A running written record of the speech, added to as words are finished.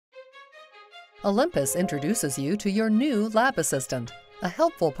Olympus introduces you to your new lab assistant, a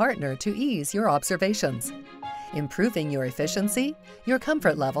helpful partner to ease your observations. Improving your efficiency, your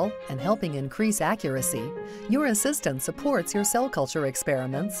comfort level, and helping increase accuracy, your assistant supports your cell culture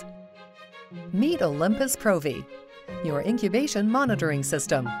experiments. Meet Olympus Provi, your incubation monitoring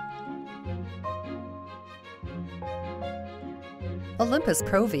system. Olympus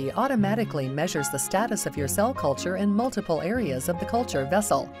Provi automatically measures the status of your cell culture in multiple areas of the culture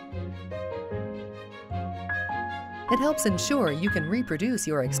vessel. It helps ensure you can reproduce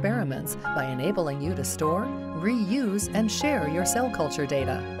your experiments by enabling you to store, reuse, and share your cell culture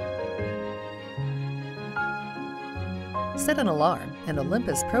data. Set an alarm, and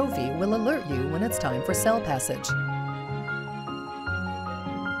Olympus Provi will alert you when it's time for cell passage.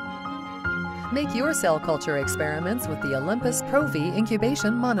 Make your cell culture experiments with the Olympus Provi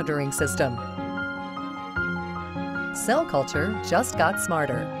incubation monitoring system. Cell culture just got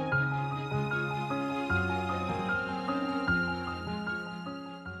smarter.